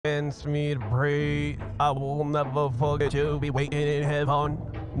Ends me to breathe. I will never forget you. Be waiting in heaven.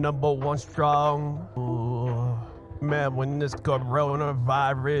 Number one strong. Ooh. Man, when this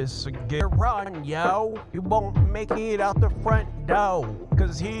coronavirus get run, yo, you won't make it out the front door.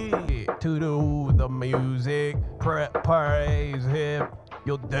 Cause he to do the music, praise him.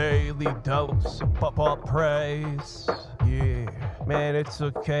 Your daily dose of praise. Yeah, man, it's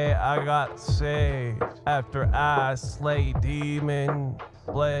okay. I got saved after I slay demon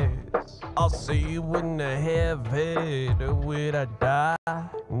plays. I'll see you in the heaven when I die.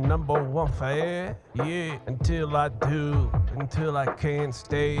 Number one fan, yeah. Until I do, until I can't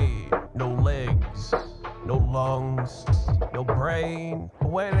stay. No legs, no lungs, no brain.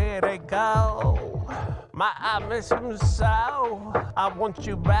 Where did they go? I miss him so. I want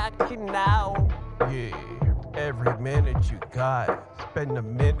you back here now. Yeah. Every minute you got, spend a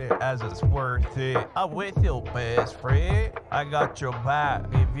minute as it's worth it. I'm with your best friend. I got your back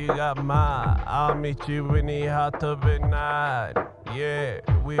if you got mine. I'll meet you in the hot tub at night. Yeah,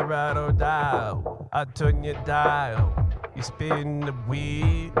 we ride or die. I turn your dial. You spin the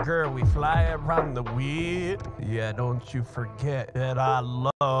wheel, girl, we fly around the wheel. Yeah, don't you forget that I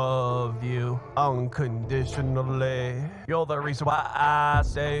love you unconditionally. You're the reason why I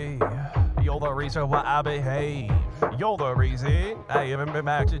say, you're the reason why I behave. You're the reason I haven't been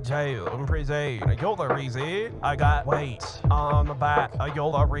back to jail and prison. You're the reason I got weight on the back.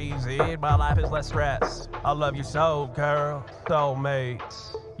 You're the reason my life is less stress. I love you so, girl,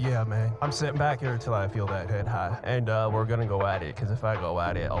 soulmates. Yeah, man. I'm sitting back here until I feel that head high. And we're gonna go at it, because if I go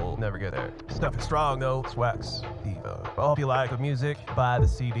at it, I'll never get there. Stuff is strong, though. Swax. I hope you like the music. Buy the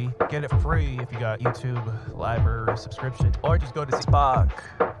CD. Get it for free if you got YouTube library subscription. Or just go to Spock.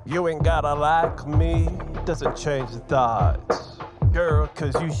 You ain't gotta like me. It doesn't change the thoughts. Girl,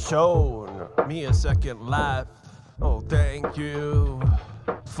 because you shown me a second life. Oh, thank you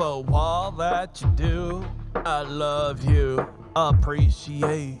for all that you do. I love you.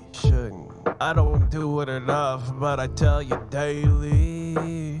 Appreciation. I don't do it enough, but I tell you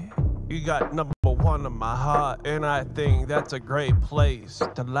daily. You got number one in my heart, and I think that's a great place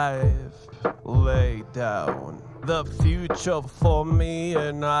to live. Lay down the future for me,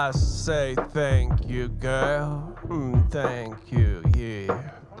 and I say thank you, girl. Thank you,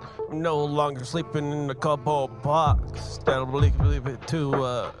 yeah. I'm no longer sleeping in the cardboard box. Instead of leave it to,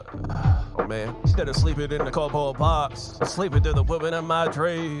 oh man. Instead of sleeping in the cardboard box, I'm sleeping to the woman of my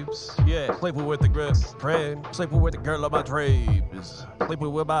dreams. Yeah, sleeping with the best friend. Sleeping with the girl of my dreams.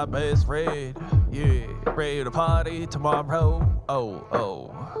 Sleeping with my best friend. Yeah, ready to party tomorrow.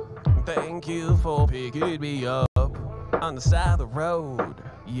 Oh. Thank you for picking me up on the side of the road.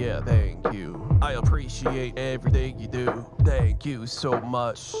 Yeah, thank you. I appreciate everything you do. Thank you so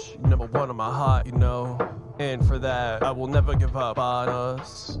much. Number one in my heart, you know. And for that, I will never give up on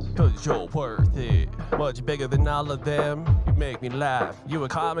us. Cause you're worth it. Much bigger than all of them. You make me laugh. You a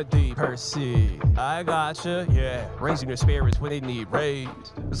comedy person. I gotcha, yeah. Raising your spirits when they need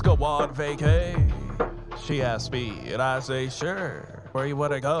raised. Let's go on vacay. She asked me, and I say, sure. Where you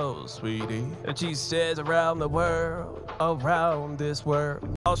wanna go, sweetie? And she says around the world, around this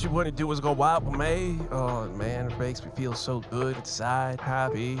world. All she wanna do is go out with me. Oh man, it makes me feel so good inside,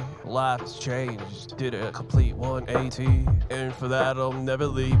 happy. Life has changed, did a complete 180. And for that I'll never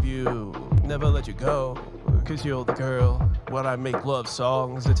leave you, never let you go. Cause you're the girl. When I make love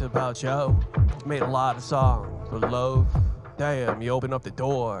songs, it's about you. Made a lot of songs for love. Damn, you open up the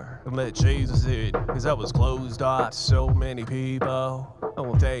door and let Jesus in, cause I was closed off to so many people.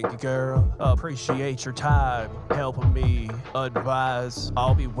 Oh, thank you, girl. Appreciate your time helping me advise.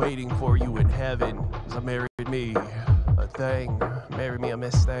 I'll be waiting for you in heaven, cause I married me a thing. Marry me a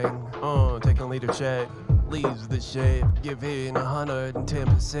miss thing. Taking leadership. Leaves the shit, giving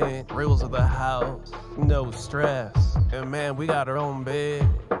 110%. Rules of the house, no stress. And man, we got our own bed,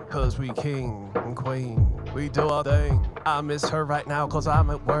 cause we king and queen. We do our thing. I miss her right now cause I'm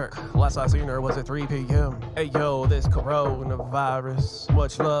at work. Last I seen her was at 3 p.m. Hey yo, this coronavirus.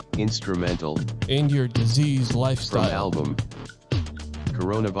 Much love. Instrumental. In your disease lifestyle. From album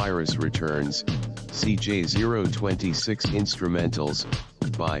Coronavirus Returns, CJ026 Instrumentals,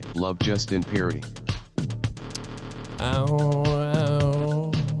 by Love Justin Perry.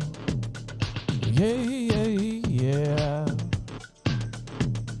 Ow, yeah.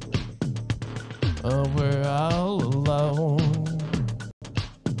 We're all alone.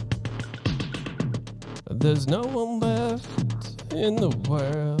 There's no one left in the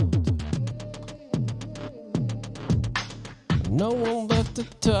world. No one left to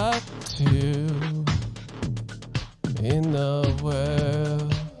talk to in the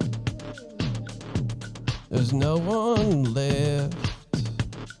world. There's no one left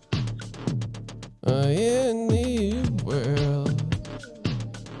in the world.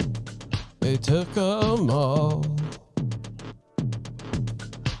 They took 'em all.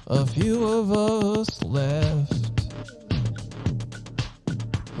 A few of us left.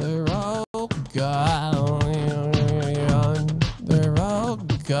 They're all gone. They're all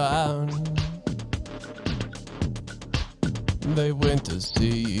gone. They went to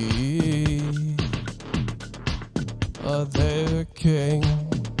see their king.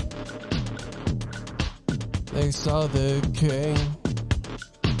 They saw the king,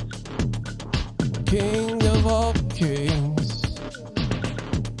 king of all kings.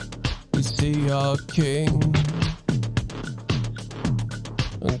 We see our king,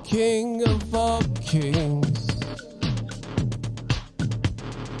 a king of all kings.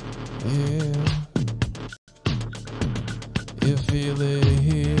 Yeah, you feel it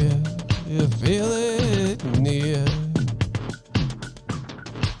here, you feel it near,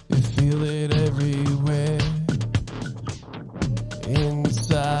 you feel it everywhere.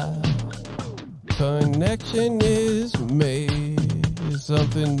 Inside, connection is made,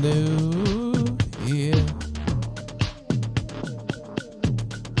 something new here.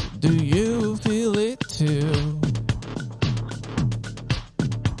 Do you feel it too?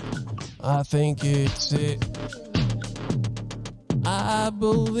 I think it's it. I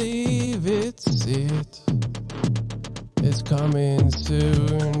believe it's it. It's coming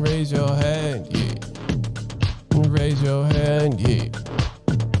soon. Raise your hand, yeah. Raise your hand, yeah.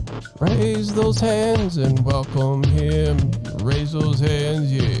 Raise those hands and welcome him. Raise those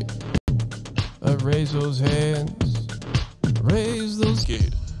hands, yeah. Raise those hands. Raise those.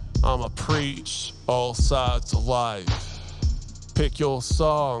 I'ma preach all sides of life. Pick your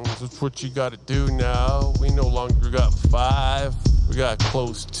songs, that's what you gotta do now. We no longer got 5, we got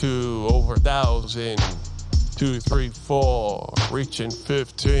close to over 1,000. 2, 3, 4, reaching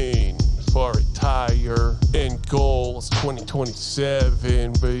 15 before I retire. End goal is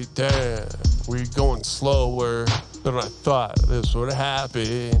 2027, but damn, we going slower than I thought this would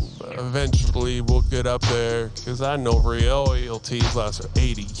happen. But eventually we'll get up there, cause I know royalties last for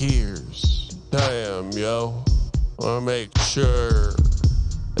 80 years. Damn, yo. Wanna make sure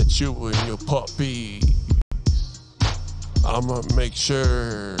that you and your puppies, I'ma make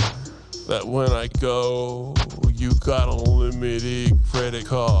sure that when I go, you got a limited credit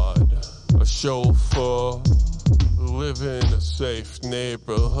card, a chauffeur, live in a safe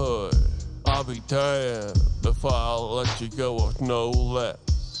neighborhood. I'll be damned if I'll let you go with no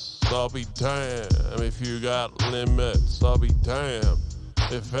less. I'll be damned if you got limits. I'll be damned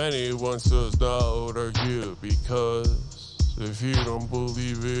if anyone says no to you, because if you don't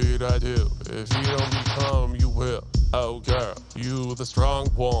believe it, I do. If you don't become, you will. Oh girl, you the strong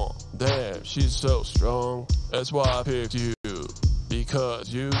one. Damn, she's so strong. That's why I picked you,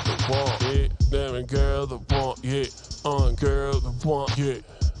 because you the one. Yeah, damn girl, the one. Yeah, girl, the one. Yeah.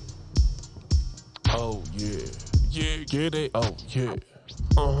 Oh yeah, yeah, get it. Oh yeah.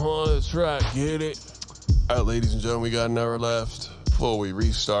 That's right, get it. All right, ladies and gentlemen, we got an hour left before we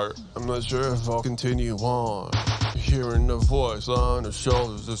restart. I'm not sure if I'll continue on. Hearing the voice on the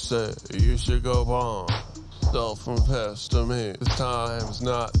shoulders that say you should go on. Self-confessed to me, this time's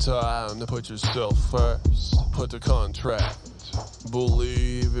not time to put yourself first. Put the contract,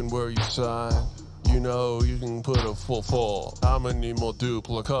 believe in where you sign. You know you can put a full four. How many more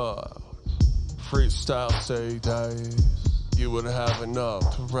duplicates? Freestyle say days. You would have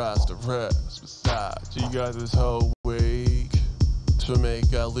enough to rise the rest. Besides, you got this whole week to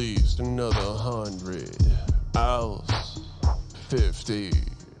make at least another 100 else 50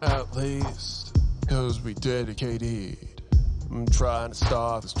 at least, cause we dedicated. I'm trying to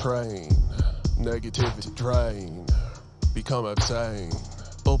start this train, negativity drain, become insane,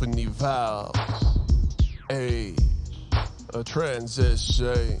 open new valves, age, a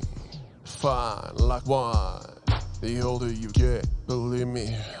transition, fine like wine. The older you get, believe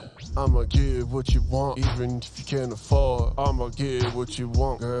me, I'ma give what you want, even if you can't afford. I'ma give what you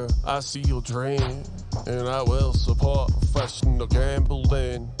want, girl. I see your dream, and I will support professional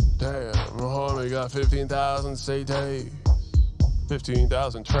gambling. Damn, my homie got 15,000 days,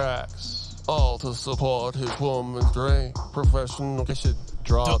 15,000 tracks, all to support his woman's dream. Professional, I should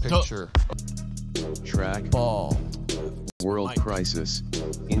draw a picture. Track. Ball. World Crisis.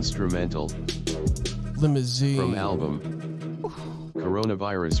 Instrumental. Limousine. From album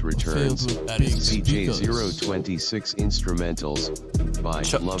Coronavirus Returns. CJ026 Instrumentals by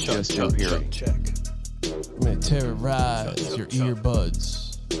Love Justin Perry. I'm gonna terrorize your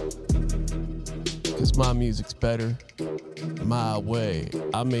earbuds, cause my music's better my way.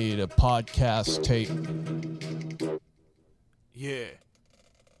 I made a podcast tape. Yeah.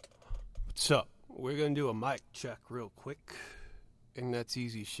 What's up? we're going to do a mic check real quick. And that's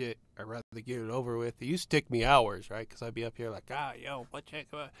easy shit. I'd rather get it over with. It used to take me hours, right? Because I'd be up here like, what check?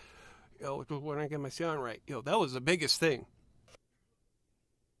 When I get my sound right. That was the biggest thing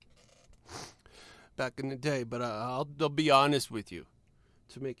back in the day. But I'll be honest with you.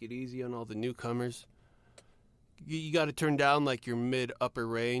 To make it easy on all the newcomers, you got to turn down like your mid-upper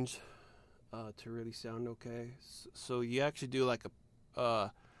range to really sound okay. So you actually do like a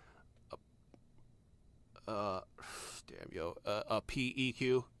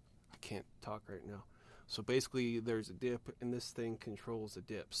PEQ. I can't talk right now. So basically there's a dip and this thing controls the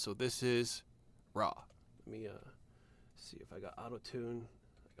dip. So this is raw. Let me see if I got auto-tune.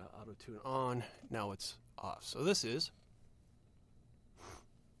 I got auto-tune on. Now it's off. So this is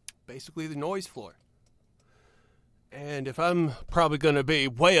basically the noise floor. And if I'm probably going to be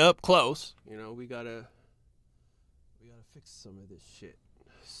way up close, we gotta fix some of this shit.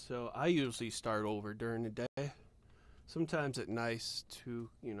 So I usually start over during the day. Sometimes it's nice to,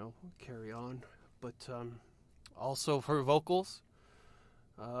 carry on. But also for vocals,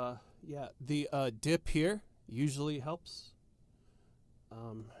 the dip here usually helps.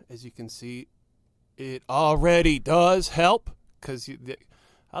 As you can see, it already does help because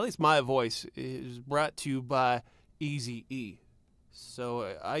at least my voice is brought to you by Eazy-E.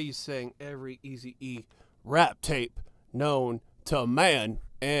 So I used to sing every Eazy-E rap tape known to man.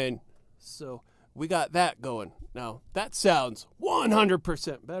 And so we got that going. Now, that sounds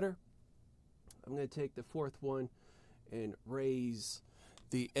 100% better. I'm going to take the fourth one and raise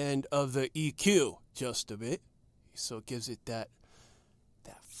the end of the EQ just a bit. So it gives it that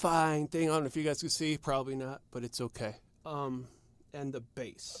fine thing. I don't know if you guys can see. Probably not, but it's okay. And the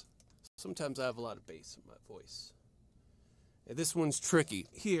bass. Sometimes I have a lot of bass in my voice. And this one's tricky.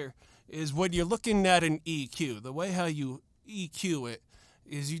 Here is when you're looking at an EQ. The way how you EQ it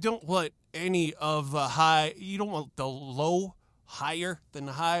is you don't want any of the high, you don't want the low higher than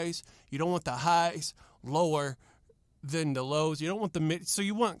the highs. You don't want the highs lower than the lows. You don't want the mid, so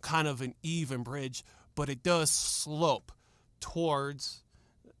you want kind of an even bridge, but it does slope towards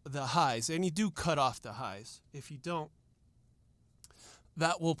the highs. And you do cut off the highs. If you don't,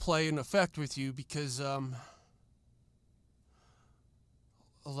 that will play an effect with you because,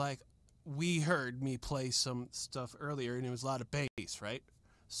 like we heard me play some stuff earlier and it was a lot of bass, right?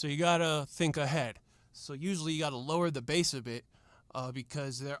 So you gotta think ahead. So usually you gotta lower the bass a bit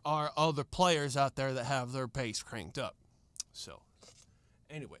because there are other players out there that have their bass cranked up. So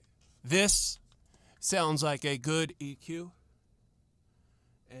anyway, this sounds like a good EQ.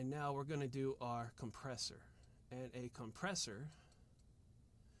 And now we're gonna do our compressor. And a compressor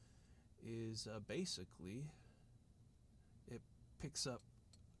is basically, it picks up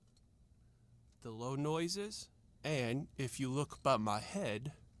the low noises, and if you look by my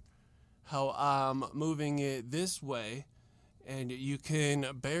head, how I'm moving it this way, and you can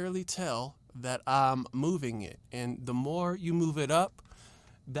barely tell that I'm moving it. And the more you move it up,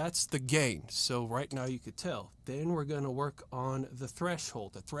 that's the gain. So right now you could tell. Then we're going to work on the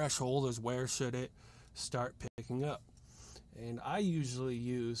threshold. The threshold is where should it start picking up. And I usually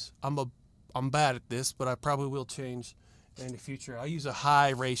use, I'm bad at this, but I probably will change in the future. I use a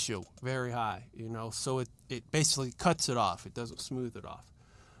high ratio, very high, so it basically cuts it off. It doesn't smooth it off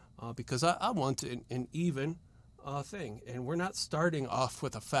because I want an even thing. And we're not starting off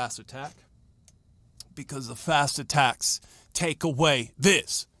with a fast attack because the fast attacks take away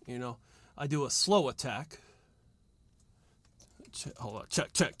this, I do a slow attack. Hold on,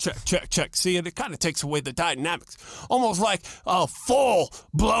 check. See, and it kind of takes away the dynamics. Almost like a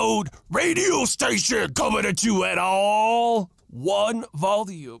full-blown radio station coming at you at all one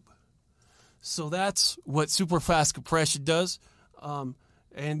volume. So that's what super fast compression does. And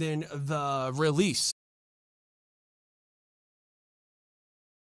then the release.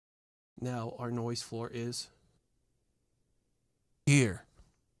 Now our noise floor is here.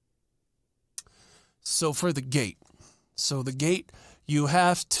 So for the gate. So the gate, you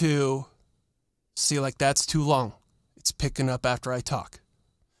have to see like that's too long. It's picking up after I talk.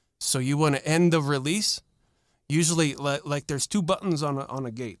 So you want to end the release. Usually like there's two buttons on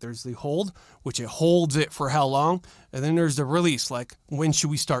a gate. There's the hold, which it holds it for how long. And then there's the release, like when should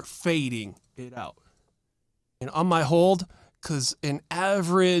we start fading it out. And on my hold, because an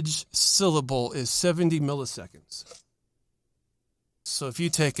average syllable is 70 milliseconds. So if you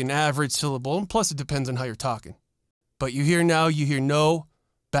take an average syllable, and plus it depends on how you're talking. But you hear no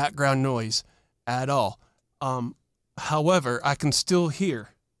background noise at all. However, I can still hear.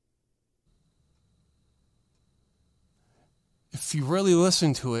 If you really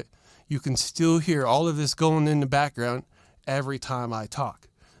listen to it, you can still hear all of this going in the background every time I talk.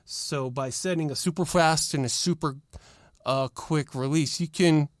 So by setting a super fast and a super quick release, you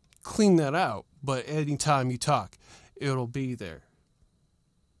can clean that out. But anytime you talk, it'll be there.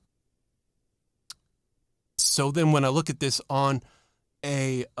 So then when I look at this on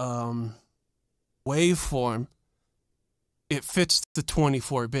a waveform, it fits the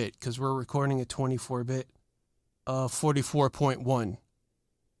 24-bit because we're recording a 24-bit 44.1.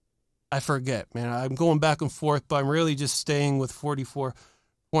 I forget, man. I'm going back and forth, but I'm really just staying with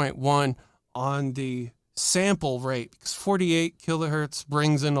 44.1 on the sample rate because 48 kilohertz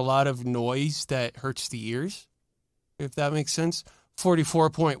brings in a lot of noise that hurts the ears, if that makes sense.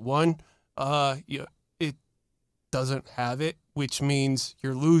 44.1, it doesn't have it, which means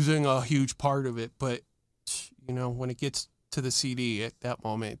you're losing a huge part of it. But, you know, when it gets to the CD at that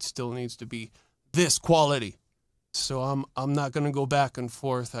moment, it still needs to be this quality. So I'm not going to go back and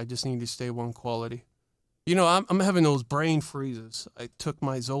forth. I just need to stay one quality. You know, I'm having those brain freezes. I took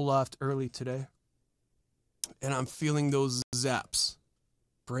my Zoloft early today, and I'm feeling those zaps,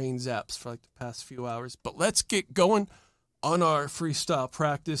 brain zaps for like the past few hours. But let's get going on our freestyle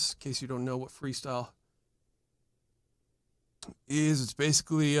practice. In case you don't know what freestyle is, it's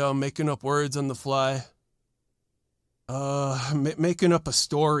basically making up words on the fly, making up a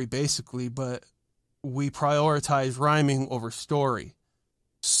story basically, but we prioritize rhyming over story.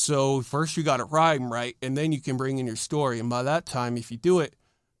 So first you got to rhyme right, and then you can bring in your story. And by that time, if you do it,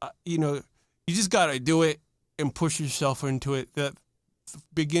 you know, you just got to do it and push yourself into it. The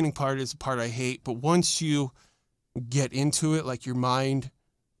beginning part is the part I hate, but once you get into it, like your mind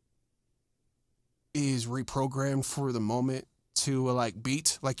is reprogrammed for the moment to like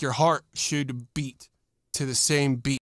beat, like your heart should beat to the same beat